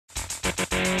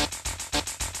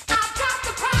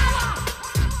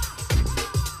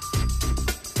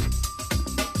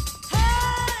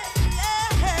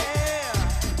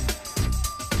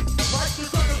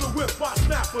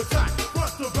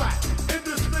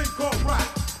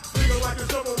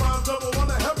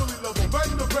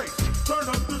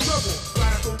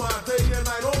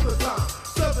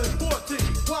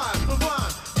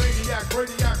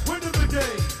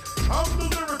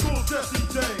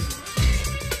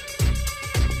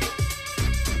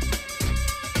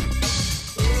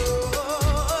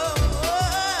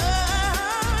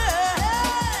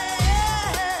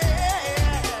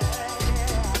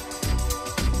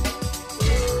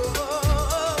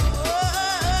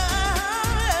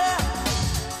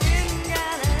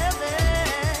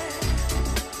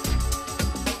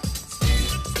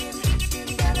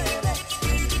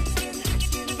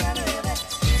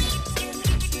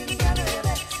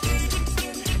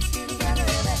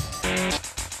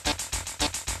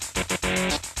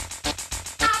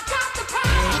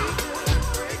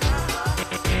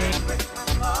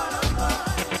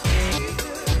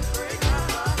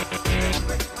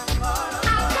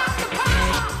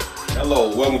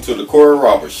Hello, welcome to the Kory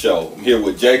Roberts Show. I'm here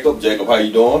with Jacob. Jacob, how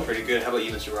you doing? Pretty good. How about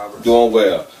you, Mr. Roberts? Doing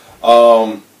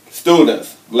well.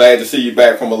 Students, glad to see you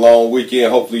back from a long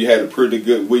weekend. Hopefully you had a pretty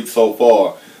good week so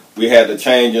far. We had a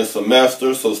change in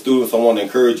semester, so students, I want to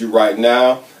encourage you right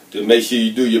now to make sure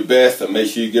you do your best and make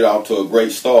sure you get off to a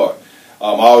great start.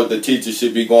 All of the teachers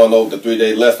should be going over the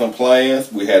 3-day lesson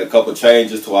plans. We had a couple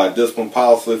changes to our discipline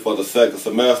policy for the second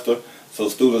semester. So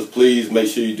students, please make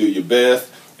sure you do your best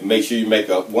and make sure you make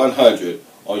a 100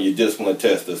 on your discipline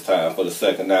test this time for the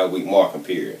second 9-week marking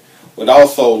period. We'd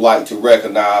also like to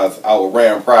recognize our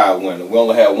Ram Pride winner. We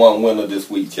only had one winner this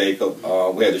week, Jacob.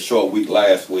 We had a short week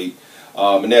last week,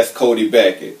 and that's Cody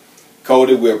Beckett.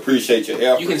 Cody, we appreciate your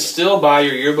effort. You can still buy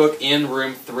your yearbook in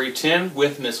room 310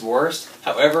 with Miss Worst.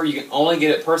 However, you can only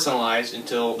get it personalized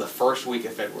until the first week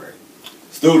of February.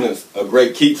 Students, a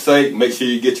great keepsake. Make sure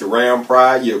you get your Ram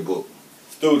Pride yearbook.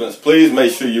 Students, please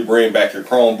make sure you bring back your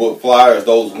Chromebook flyers.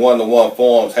 Those one-to-one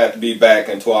forms have to be back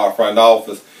into our front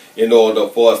office in order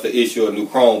for us to issue a new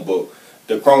Chromebook.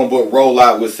 The Chromebook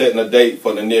rollout, we're setting a date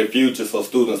for the near future, so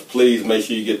students, please make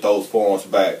sure you get those forms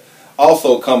back.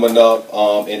 Also coming up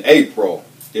in April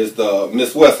is the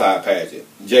Miss Westside pageant.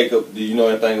 Jacob, do you know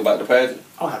anything about the pageant?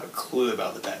 I don't have a clue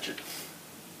about the pageant.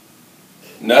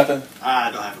 Nothing? I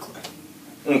don't have a clue.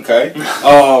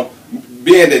 Okay.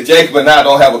 Being that Jacob and I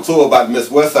don't have a clue about the Miss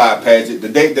Westside pageant, the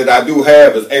date that I do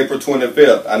have is April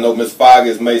 25th. I know Miss Fogg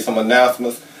has made some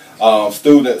announcements.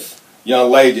 Students,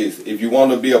 young ladies, if you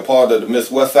want to be a part of the Miss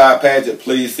Westside pageant,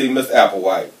 please see Miss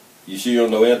Applewhite. You sure you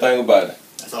don't know anything about it?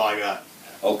 That's all I got.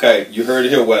 Okay, you heard it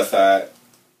here, Westside.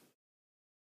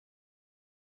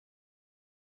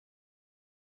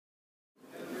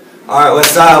 Alright,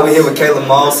 Westside, we're here with Caleb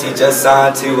Moss. He just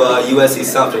signed to USC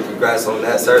Sumter. Congrats on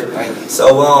that, sir. Thank you.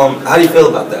 So, how do you feel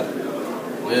about that?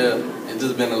 Well, it's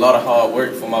just been a lot of hard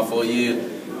work for my 4 years,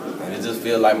 and it just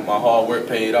feels like my hard work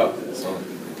paid off. So,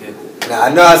 yeah. Now,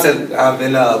 I know I've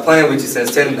been playing with you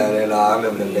since 10 and I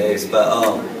remember them days, but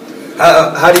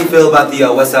how do you feel about the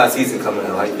Westside season coming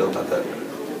out? How do you feel about that?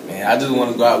 Man, I just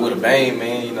want to go out with a bang,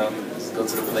 man, you know, just go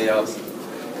to the playoffs.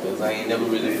 Because I ain't never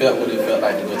really felt what it felt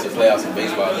like to go to the playoffs in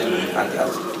baseball anyway. I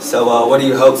got you. So, what are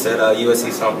your hopes at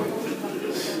USC Sumter?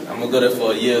 I'm going to go there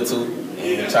for a year or two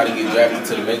and try to get drafted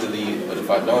to the major league. But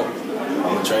if I don't, I'm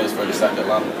going to transfer to South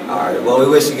Carolina. Alright, well, we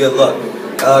wish you good luck.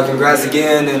 Congrats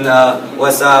again, and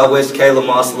Westside, wish Caleb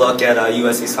Moss luck at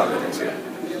USC Sumter next year.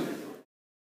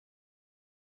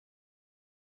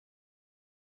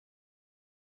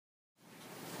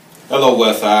 Hello,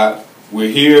 Westside. We're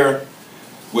here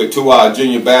with two of our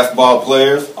junior basketball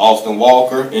players, Austin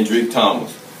Walker and Drake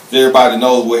Thomas. As everybody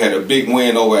knows, we had a big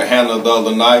win over at Hannah the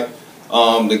other night.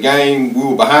 The game, we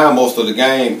were behind most of the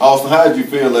game. Austin, how did you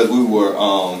feel as we were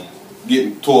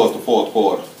getting towards the fourth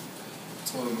quarter?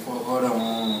 Towards the fourth quarter,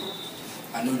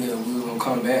 I knew that we were going to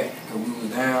come back because we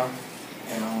were down.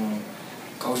 And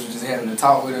Coach was just having to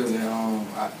talk with us, and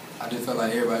I just felt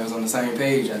like everybody was on the same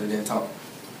page after that talk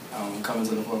coming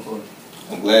to the fourth quarter.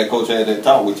 I'm glad Coach had that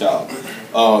talk with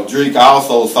y'all. Drake, I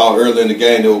also saw early in the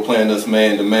game they were playing us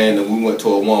man-to-man, and we went to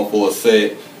a 1-4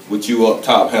 set with you up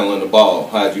top handling the ball.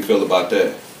 How did you feel about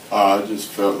that? I just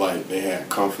felt like they had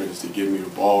confidence to give me the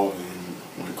ball, and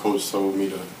when the coach told me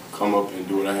to come up and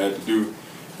do what I had to do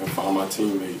and find my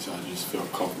teammates, I just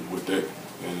felt comfortable with that.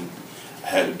 And I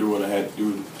had to do what I had to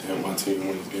do to help my team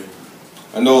win this game.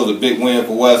 I know it was a big win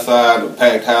for Westside, a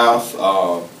packed house.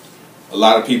 A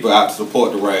lot of people out to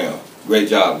support the Rams. Great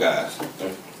job, guys.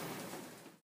 Thank you.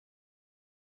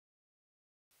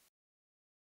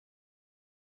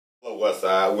 Hello,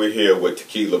 Westside. We're here with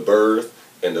Tequila Burrs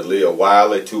and Aaliyah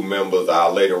Wiley, two members of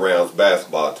our Lady Rams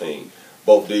basketball team.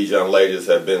 Both these young ladies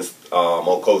have been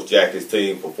on Coach Jackie's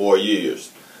team for 4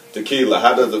 years. Tequila,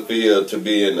 how does it feel to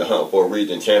be in the hunt for a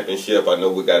region championship? I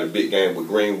know we got a big game with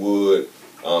Greenwood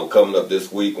coming up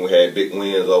this week, and we had big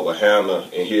wins over Hannah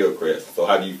and Hillcrest. So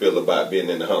how do you feel about being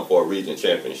in the hunt for a region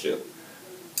championship?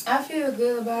 I feel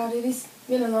good about it. It's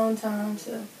been a long time,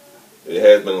 so. It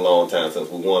has been a long time since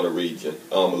we won a region.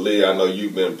 Aaliyah, I know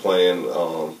you've been playing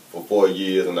for 4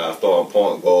 years and I starting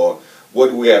point guard.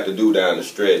 What do we have to do down the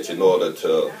stretch in order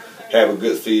to have a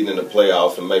good season in the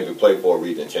playoffs and maybe play for a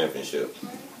region championship?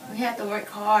 We have to work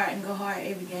hard and go hard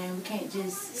every game. We can't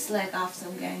just slack off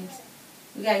some games.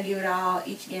 We got to give it all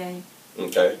each game.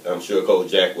 Okay. I'm sure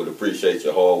Coach Jack would appreciate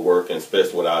your hard work, and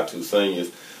especially with our two seniors.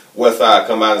 Westside,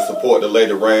 come out and support the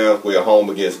Lady Rams. We're home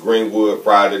against Greenwood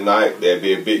Friday night. That'll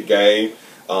be a big game.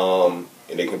 And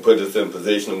they can put us in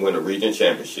position to win a region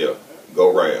championship.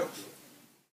 Go Rams.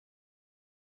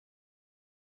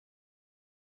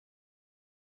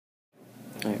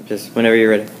 All right, just whenever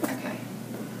you're ready. Okay.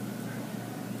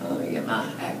 Let me get my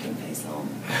acting days long.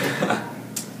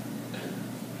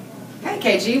 Hey,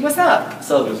 KG, what's up?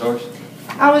 What's up, Ms. Horse?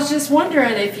 I was just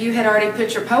wondering if you had already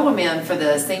put your poem in for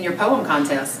the senior poem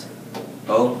contest.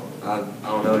 Oh, I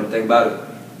don't know anything about it.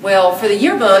 Well, for the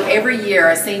yearbook, every year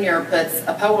a senior puts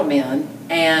a poem in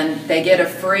and they get a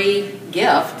free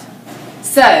gift.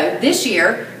 So this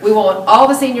year, we want all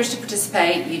the seniors to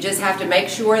participate. You just have to make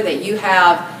sure that you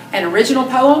have an original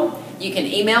poem. You can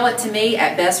email it to me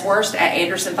at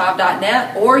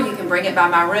bestworst@anderson5.net, or you can bring it by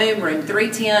my room, room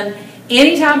 310,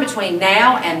 anytime between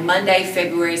now and Monday,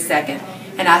 February 2nd.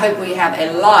 And I hope we have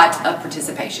a lot of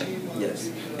participation. Yes.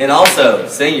 And also,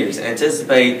 seniors,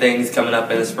 anticipate things coming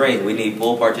up in the spring. We need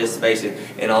full participation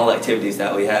in all activities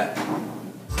that we have.